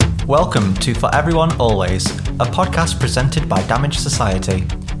Welcome to For Everyone Always, a podcast presented by Damage Society.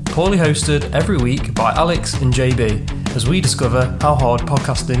 Poorly hosted every week by Alex and JB as we discover how hard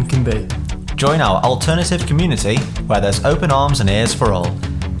podcasting can be. Join our alternative community where there's open arms and ears for all.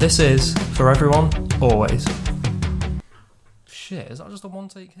 This is For Everyone Always. Shit, is that just a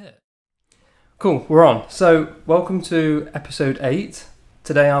one-take hit? Cool, we're on. So, welcome to episode 8.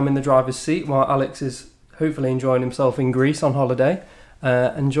 Today I'm in the driver's seat while Alex is hopefully enjoying himself in Greece on holiday.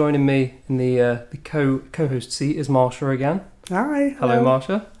 And joining me in the co-host seat is Marsha again. Hi. Hello,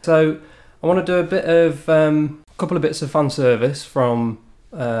 Marsha. So I want to do a couple of bits of fan service from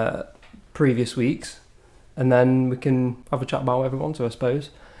previous weeks, and then we can have a chat about what everyone wants, I suppose.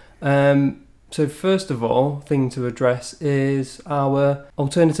 So first of all, thing to address is our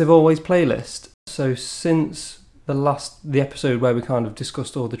Alternative Always playlist. So since the episode where we kind of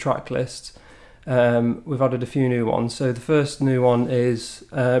discussed all the track lists, we've added a few new ones. So the first new one is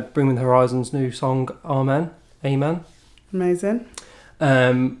Bring Me the Horizon's new song Amen. Amazing.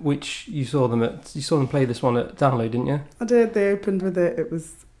 Which you saw them play this one at Download, didn't you? I did. They opened with it. It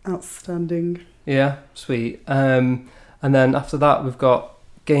was outstanding. Yeah, sweet. And then after that we've got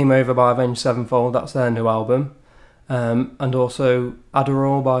Game Over by Avenged Sevenfold. That's their new album. And also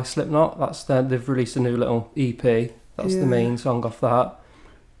Adderall by Slipknot. They've released a new little EP. That's the main song off that.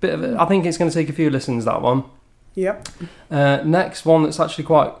 I think it's going to take a few listens, that one. Yep. Next one that's actually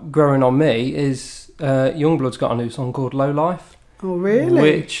quite growing on me is Youngblood's got a new song called Low Life. Oh, really?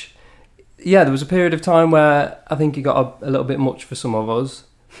 Which, yeah, there was a period of time where I think he got a little bit much for some of us.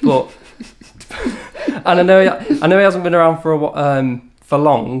 But, and I know he hasn't been around for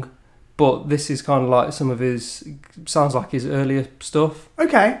long, but this is kind of like some of his, sounds like his earlier stuff.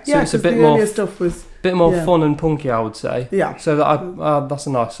 Okay, so yeah, it's a bit the more earlier stuff was... bit more fun and punky, I would say. Yeah. So that's a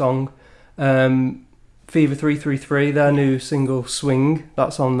nice song. Fever 333, their new single Swing,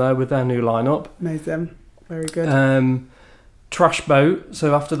 that's on there with their new lineup. Amazing. Very good. Trash Boat.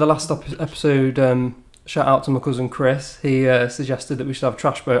 So after the last episode, shout out to my cousin Chris. He suggested that we should have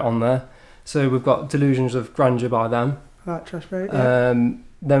Trash Boat on there. So we've got Delusions of Grandeur by them. I like Trash Boat, yeah.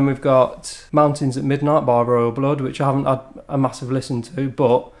 Then we've got Mountains at Midnight by Royal Blood, which I haven't had a massive listen to,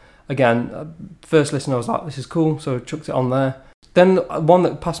 but again, first listen I was like, this is cool, so I chucked it on there. Then one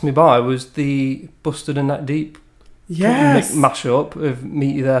that passed me by was the Busted and Neck Deep mashup of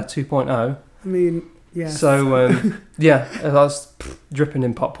Meet You There 2.0. I mean, yes. So, that's dripping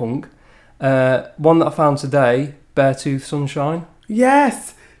in pop punk. One that I found today, Beartooth Sunshine.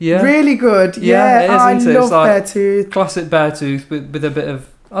 Yes. Yeah. Really good. Yeah, it is, I isn't it? love It's like Beartooth. Classic Beartooth with a bit of,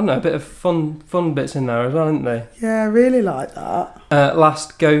 I don't know, a bit of fun bits in there as well, isn't they? Yeah, I really like that.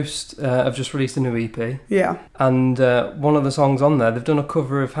 Last Ghost have just released a new EP. Yeah. And one of the songs on there, they've done a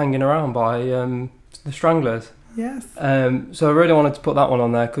cover of Hanging Around by The Stranglers. Yes. So I really wanted to put that one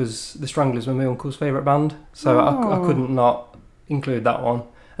on there because The Stranglers were my uncle's favourite band. So I couldn't not include that one.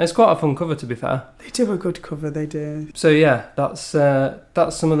 And it's quite a fun cover, to be fair. They do a good cover, they do. So yeah, that's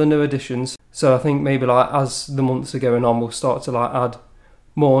some of the new additions. So I think maybe like as the months are going on, we'll start to like add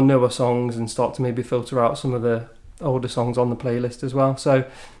more newer songs and start to maybe filter out some of the older songs on the playlist as well. So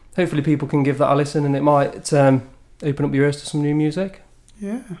hopefully people can give that a listen and it might open up your ears to some new music.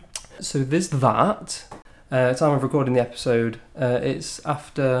 Yeah. So there's that. Time of recording the episode, it's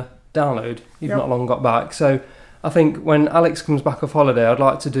after Download. You've not long got back. So I think when Alex comes back off holiday, I'd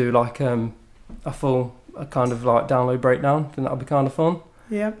like to do like a kind of like Download breakdown. I think that'd be kind of fun.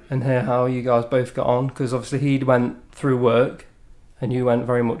 Yeah. And hear how you guys both got on, because obviously he went through work and you went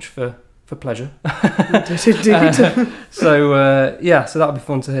very much for pleasure. Indeed. So that'd be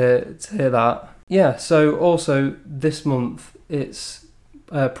fun to hear that. Yeah. So also this month it's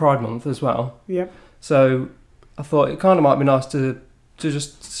Pride Month as well. Yep. So I thought it kind of might be nice to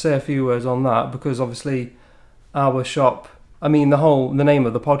just say a few words on that, because obviously our shop, I mean the name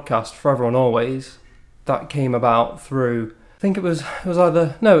of the podcast, For Everyone Always, that came about through, I think it was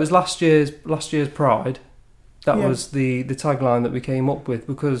last year's Pride. That was the tagline that we came up with,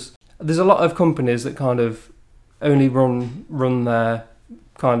 because there's a lot of companies that kind of only run their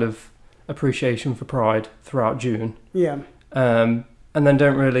kind of appreciation for Pride throughout June. Yeah. And then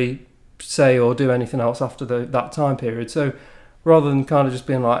don't really say or do anything else after that time period. So rather than kind of just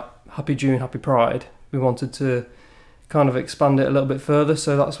being like Happy June, Happy Pride, we wanted to kind of expand it a little bit further.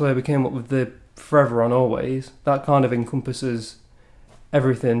 So that's where we came up with the For Everyone Always. That kind of encompasses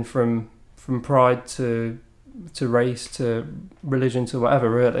everything from pride to race to religion to whatever,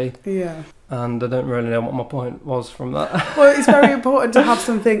 really. Yeah. And I don't really know what my point was from that. Well, it's very important to have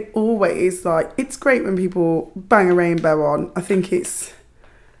something always, like, it's great when people bang a rainbow on. I think it's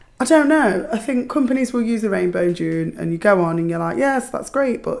I don't know. I think companies will use the rainbow in June, and you go on and you're like, yes, that's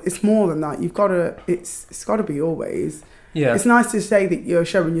great, but it's more than that. You've got to. It's got to be always. Yeah. It's nice to say that you're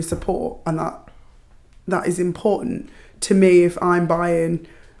showing your support, and that is important to me if I'm buying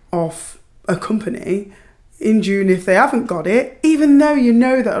off a company in June if they haven't got it, even though you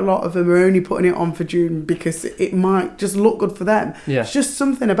know that a lot of them are only putting it on for June because it might just look good for them. Yeah. It's just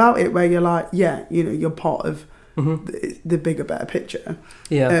something about it where you're like, yeah, you know, you're part of Mm-hmm. the bigger, better picture.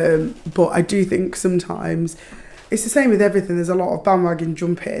 Yeah. But I do think sometimes it's the same with everything. There's a lot of bandwagon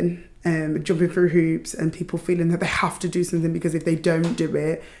jumping through hoops, and people feeling that they have to do something because if they don't do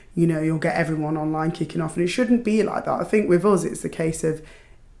it, you know, you'll get everyone online kicking off. And it shouldn't be like that. I think with us, it's the case of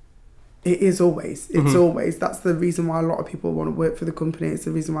it is always. It's always. That's the reason why a lot of people want to work for the company. It's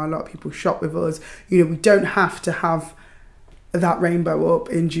the reason why a lot of people shop with us. You know, we don't have to have that rainbow up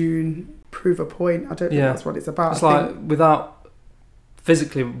in June, prove a point. I don't think that's what it's about. It's like without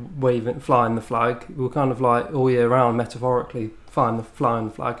physically flying the flag, we're kind of like all year round metaphorically flying the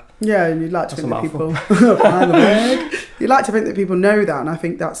flag. Yeah, and you'd like to think that people flying the flag. You'd like to think that people know that, and I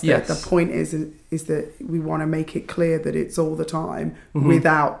think that's the point is that we want to make it clear that it's all the time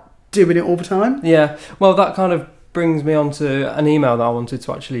without doing it all the time. Yeah, well, that kind of brings me on to an email that I wanted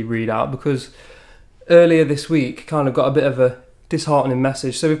to actually read out, because earlier this week kind of got a bit of a disheartening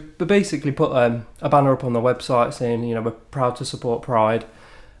message. So we basically put a banner up on the website saying, you know, we're proud to support Pride,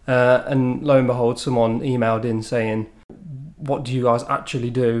 and lo and behold, someone emailed in saying, what do you guys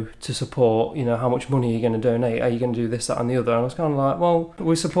actually do to support, you know, how much money are you going to donate, are you going to do this, that and the other? And I was kind of like, well,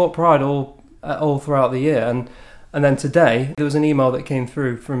 we support Pride all throughout the year. And then today, there was an email that came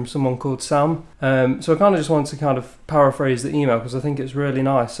through from someone called Sam. So I kind of just wanted to kind of paraphrase the email because I think it's really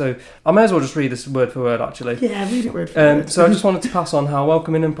nice. So I may as well just read this word for word, actually. Yeah, read it word for word. So I just wanted to pass on how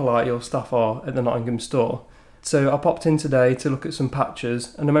welcoming and polite your staff are at the Nottingham store. So I popped in today to look at some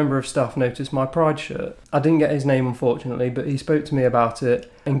patches, and a member of staff noticed my Pride shirt. I didn't get his name, unfortunately, but he spoke to me about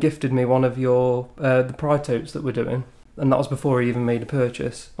it and gifted me one of your the Pride totes that we're doing. And that was before he even made a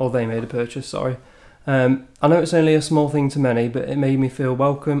purchase, or they made a purchase, sorry. I know it's only a small thing to many, but it made me feel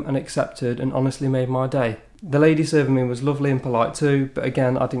welcome and accepted and honestly made my day. The lady serving me was lovely and polite too, but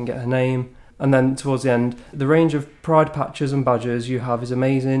again, I didn't get her name. And then towards the end, the range of Pride patches and badges you have is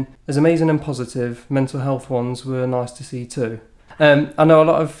amazing. As amazing and positive, mental health ones were nice to see too. I know a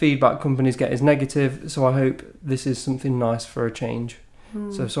lot of feedback companies get is negative, so I hope this is something nice for a change.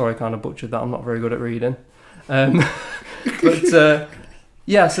 So sorry I kind of butchered that, I'm not very good at reading.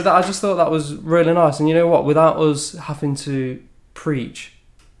 Yeah, so that I just thought that was really nice. And you know what? Without us having to preach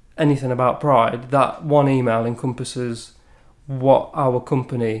anything about Pride, that one email encompasses what our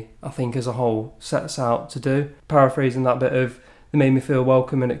company, I think, as a whole, sets out to do. Paraphrasing that bit of, it made me feel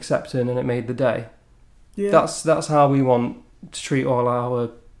welcome and accepting, and it made the day. Yeah. That's how we want to treat all our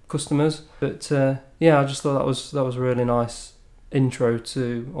customers. But yeah, I just thought that was a really nice intro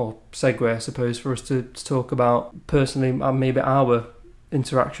to, or segue, I suppose, for us to talk about personally, maybe our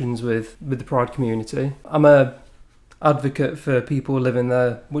interactions with the Pride community. I'm a advocate for people living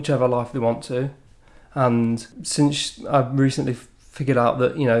their whichever life they want to, and since I've recently figured out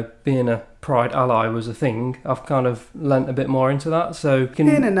that, you know, being a Pride ally was a thing, I've kind of lent a bit more into that. So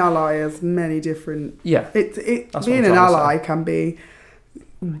being an ally has many different being an ally can be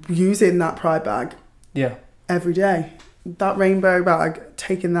using that Pride bag every day, that rainbow bag,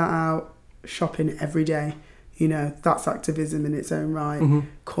 taking that out, shopping every day. You know, that's activism in its own right.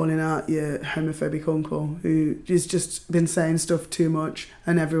 Calling out your homophobic uncle who has just been saying stuff too much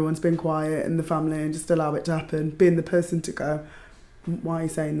and everyone's been quiet in the family, and just allow it to happen. Being the person to go, why are you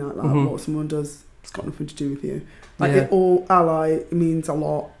saying that? Like, what someone does, it's got nothing to do with you. Like, it all ally means a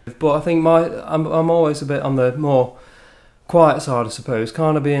lot. But I think I'm always a bit on the more quiet side, I suppose.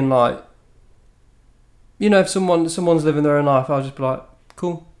 Kind of being like, you know, if someone's living their own life, I'll just be like,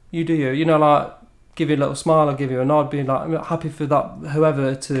 cool, you do you. You know, like, give you a little smile, I'll give you a nod, being like, I'm happy for that,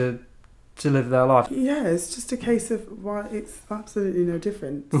 whoever, to live their life. Yeah, it's just a case of why it's absolutely no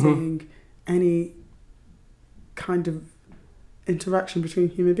different seeing any kind of interaction between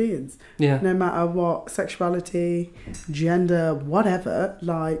human beings. Yeah. No matter what, sexuality, gender, whatever,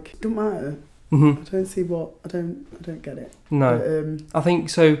 like, it doesn't matter. I don't see what, I don't get it. No. But, I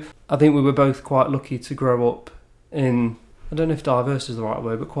think we were both quite lucky to grow up in, I don't know if diverse is the right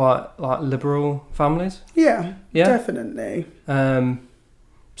word, but quite like liberal families. Yeah, definitely.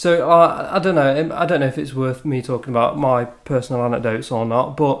 So I don't know. I don't know if it's worth me talking about my personal anecdotes or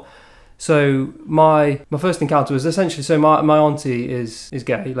not. But so my first encounter was essentially, so my auntie is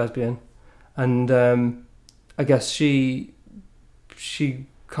gay, lesbian, and I guess she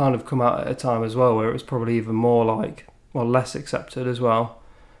kind of come out at a time as well where it was probably even more like, well, less accepted as well.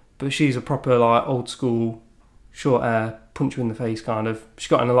 but she's a proper like old school, short hair, punch you in the face kind of. She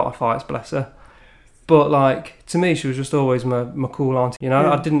got in a lot of fights, bless her. But like, to me, she was just always my cool auntie. You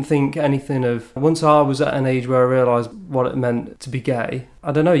know, I didn't think anything of... Once I was at an age where I realised what it meant to be gay,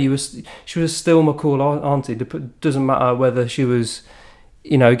 I don't know, she was still my cool auntie. It doesn't matter whether she was,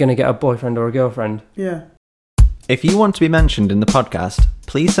 you know, going to get a boyfriend or a girlfriend. Yeah. If you want to be mentioned in the podcast,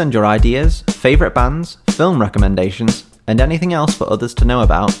 please send your ideas, favourite bands, film recommendations, and anything else for others to know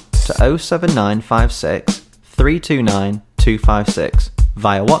about to 07956 329 256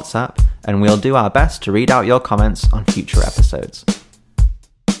 via WhatsApp, and we'll do our best to read out your comments on future episodes.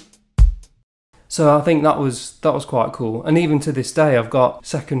 So I think that was quite cool. And even to this day, I've got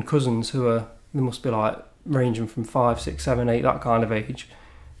second cousins they must be like ranging from 5, 6, 7, 8, that kind of age,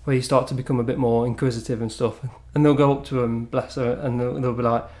 where you start to become a bit more inquisitive and stuff. And they'll go up to them, bless her, and they'll be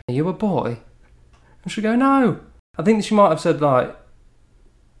like, "Are you a boy?" And she'll go, "No." I think she might have said like,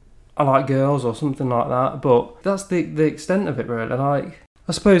 "I like girls" or something like that, but that's the extent of it really. Like,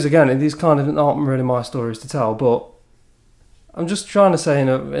 I suppose again, these kind of aren't really my stories to tell, but I'm just trying to say in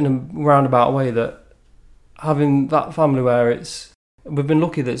a roundabout way that having that family where we've been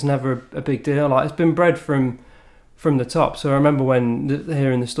lucky that it's never a big deal. Like, it's been bred from the top. So I remember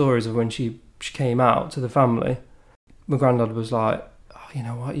hearing the stories of when she came out to the family, my granddad was like, "Oh, you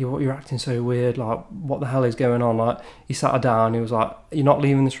know what, you're acting so weird, like what the hell is going on?" Like, he sat her down, he was like, "You're not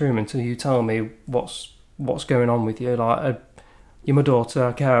leaving this room until you tell me what's going on with you. Like, you're my daughter,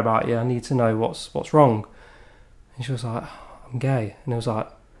 I care about you, I need to know what's wrong." And she was like, "I'm gay." And I was like,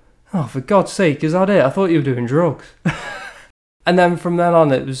 "Oh, for God's sake, is that it? I thought you were doing drugs." And then from then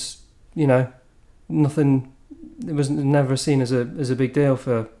on, it was, you know, nothing. It was never seen as a big deal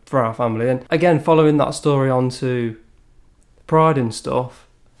for our family. And again, following that story onto Pride and stuff,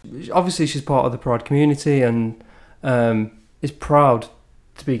 obviously she's part of the Pride community and is proud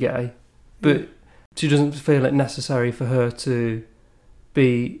to be gay, but she doesn't feel it necessary for her to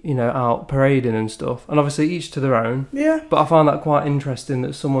be, you know, out parading and stuff. And obviously each to their own. Yeah. But I find that quite interesting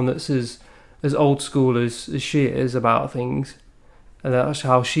that someone that's as old school as she is about things, and that's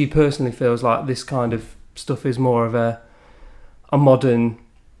how she personally feels like this kind of stuff is more of a modern,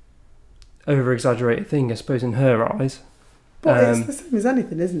 over-exaggerated thing, I suppose, in her eyes. But it's the same as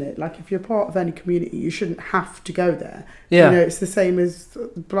anything, isn't it? Like, if you're part of any community, you shouldn't have to go there. Yeah. You know, it's the same as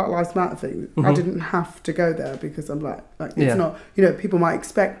Black Lives Matter thing. Mm-hmm. I didn't have to go there because I'm black. Like, it's not, you know, people might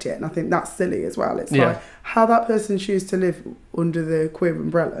expect it, and I think that's silly as well. It's like, how that person chooses to live under the queer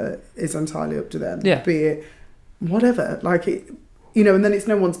umbrella is entirely up to them. Yeah. Be it whatever. Like, it... You know, and then it's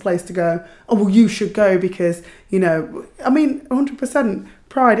no one's place to go, "Oh, well, you should go because," you know... I mean, 100%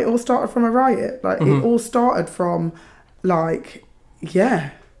 Pride, it all started from a riot. Like, it all started from, like,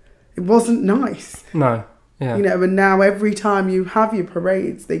 it wasn't nice. No, yeah. You know, and now every time you have your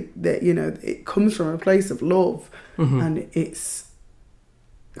parades, they you know, it comes from a place of love. And it's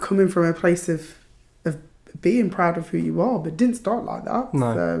coming from a place of being proud of who you are, but it didn't start like that.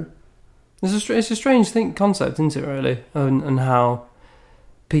 No. So... It's a strange concept, isn't it, really? And how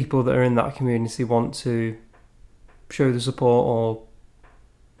people that are in that community want to show the support or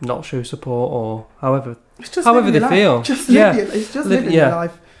not show support, or however they feel. It's just living your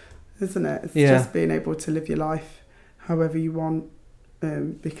life, isn't it? It's just being able to live your life however you want,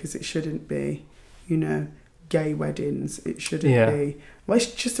 because it shouldn't be, you know, gay weddings. It shouldn't be... Well,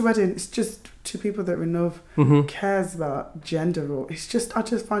 it's just a wedding. It's just two people that are in love. Who cares about gender? Or it's just... I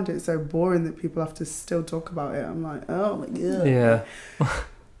just find it so boring that people have to still talk about it. I'm like, oh my God. Yeah.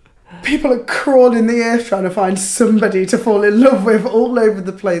 People are crawling the earth trying to find somebody to fall in love with all over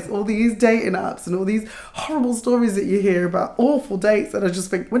the place. All these dating apps and all these horrible stories that you hear about awful dates. And I just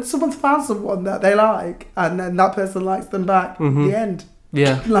think, when someone's found someone that they like and then that person likes them back, the end.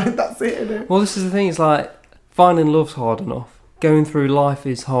 Yeah. Like, that's it, isn't it? Well, this is the thing. It's like, finding love's hard enough. Going through life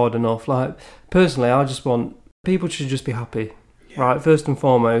is hard enough. Like, personally, I just want... People should just be happy. Yeah. Right? First and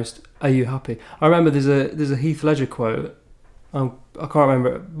foremost, are you happy? I remember there's a Heath Ledger quote. I can't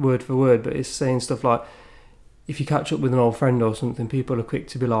remember it word for word, but it's saying stuff like, if you catch up with an old friend or something, people are quick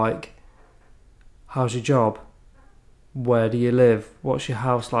to be like, "How's your job? Where do you live? What's your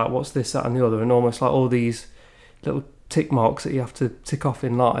house like? What's this, that and the other?" And almost like all these little tick marks that you have to tick off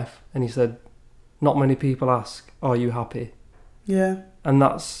in life. And he said, not many people ask, "Are you happy?" Yeah. And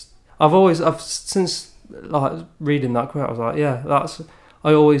that's... since like reading that quote, I was like, yeah, that's...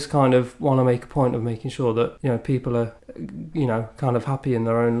 I always kind of want to make a point of making sure that, you know, people are, you know, kind of happy in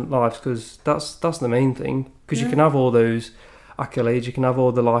their own lives, because that's the main thing. Because you can have all those accolades, you can have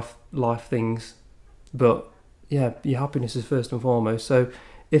all the life things, but yeah, your happiness is first and foremost. So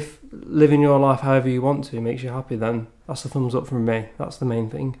if living your life however you want to makes you happy, then that's a thumbs up from me. That's the main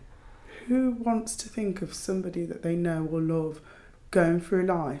thing. who wants to think of somebody that they know or love going through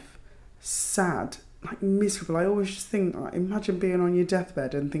life sad, like miserable? I always just think, like, imagine being on your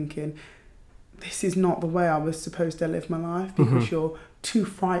deathbed and thinking, this is not the way I was supposed to live my life, because you're too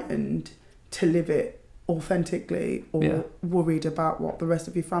frightened to live it authentically, or worried about what the rest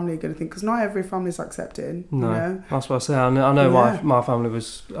of your family are going to think, because not every family's accepting. No, you know? That's what I say. I know my family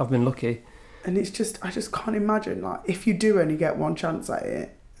was. I've been lucky, and it's just, I just can't imagine, like, if you do only get one chance at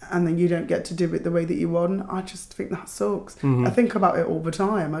it and then you don't get to do it the way that you want. I just think that sucks. I think about it all the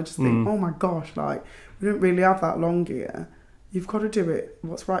time. I just think, oh my gosh, like, we don't really have that long here. You've got to do it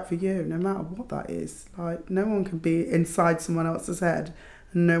what's right for you, no matter what that is. Like, no one can be inside someone else's head.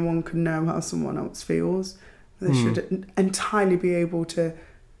 No one can know how someone else feels. They should entirely be able to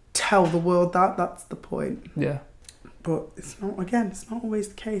tell the world that. That's the point. Yeah. But it's not always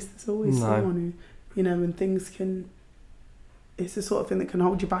the case. There's always someone who, you know, and things can... It's the sort of thing that can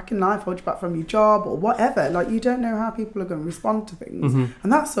hold you back in life, hold you back from your job or whatever. Like, you don't know how people are going to respond to things.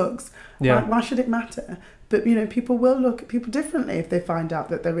 And that sucks. Yeah. Like, why should it matter? But, you know, people will look at people differently if they find out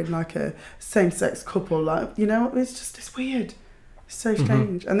that they're in, like, a same-sex couple. Like, you know, it's weird. So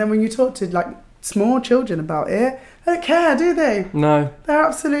strange. And then when you talk to, like, small children about it, they don't care, do they? No. They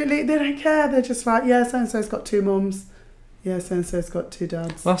don't care. They're just like, yeah, so-and-so's got 2 mums. Yeah, so-and-so's got 2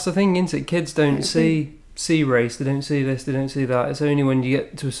 dads. Well, that's the thing, isn't it? Kids don't see race, they don't see this, they don't see that. It's only when you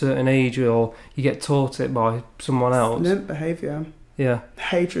get to a certain age or you get taught it by someone else. It's learnt behaviour. Yeah.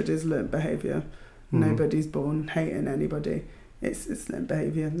 Hatred is learnt behaviour. Nobody's born hating anybody. It's learnt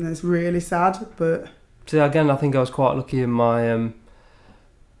behaviour. And it's really sad, but... See, again, I think I was quite lucky in my...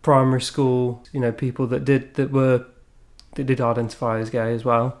 primary school, you know, people that did identify as gay as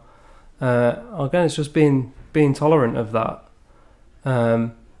well. Again, it's just being tolerant of that,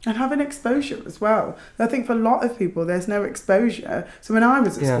 and having exposure as well. I think for a lot of people, there's no exposure. So when I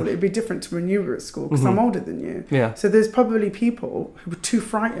was at school, it'd be different to when you were at school, because I'm older than you. Yeah. So there's probably people who were too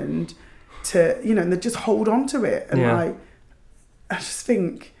frightened to, you know, and they just hold on to it. And like, I just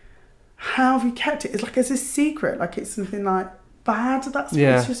think, how have you kept it? It's like it's a secret, like it's something like bad.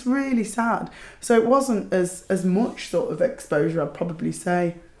 It's just really sad. So it wasn't as much sort of exposure, I'd probably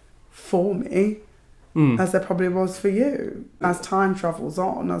say, for me as there probably was for you. As time travels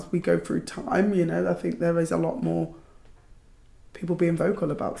on, as we go through time, you know, I think there is a lot more people being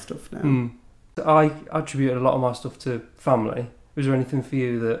vocal about stuff now. I attribute a lot of my stuff to family. Was there anything for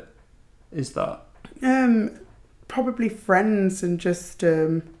you that is that? Probably friends and just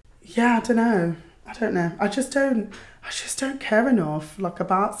I don't know. I just don't care enough, like,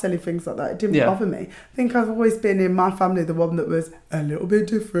 about silly things like that. It didn't bother me. I think I've always been in my family the one that was a little bit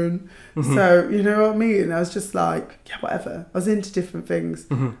different. So, you know what I mean? I was just like, yeah, whatever. I was into different things.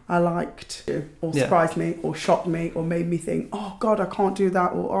 I liked, or surprised me, or shocked me, or made me think, oh God, I can't do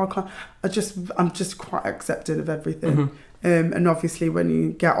that, or I can't. I'm just quite accepting of everything. And obviously when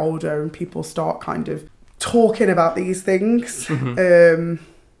you get older and people start kind of talking about these things,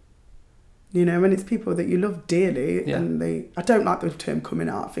 you know, and it's people that you love dearly, and I don't like the term coming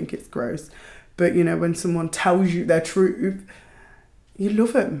out, I think it's gross, but, you know, when someone tells you their truth, you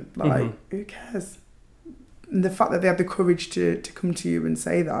love them, like, who cares? And the fact that they have the courage to come to you and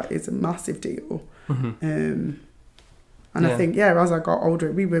say that is a massive deal. And I think, as I got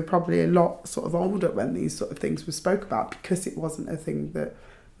older, we were probably a lot sort of older when these sort of things were spoke about, because it wasn't a thing that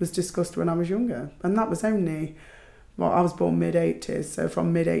was discussed when I was younger, and that was only... Well, I was born mid-80s, so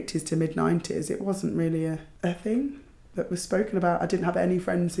from mid-80s to mid-90s, it wasn't really a thing that was spoken about. I didn't have any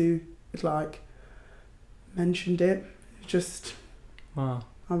friends who had, like, mentioned it. Just, wow.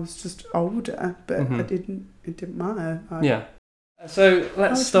 I was just older, but it didn't matter. So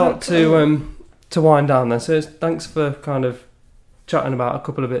let's start to wind down then. So thanks for kind of chatting about a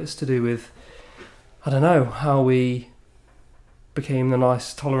couple of bits to do with, I don't know, how we became the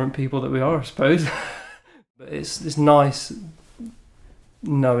nice, tolerant people that we are, I suppose. But it's nice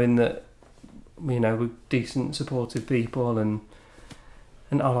knowing that, you know, we're decent, supportive people and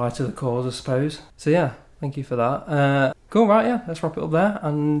ally to the cause, I suppose. So thank you for that. Cool, right, let's wrap it up there,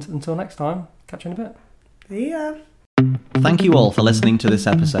 and until next time, catch you in a bit. Yeah. Thank you all for listening to this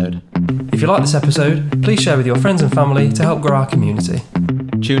episode. If you like this episode, please share with your friends and family to help grow our community.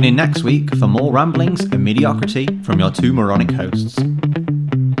 Tune in next week for more ramblings and mediocrity from your 2 moronic hosts.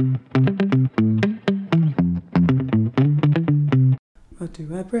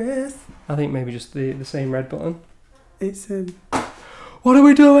 Do I press? I think maybe just the same red button. It's What are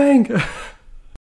we doing?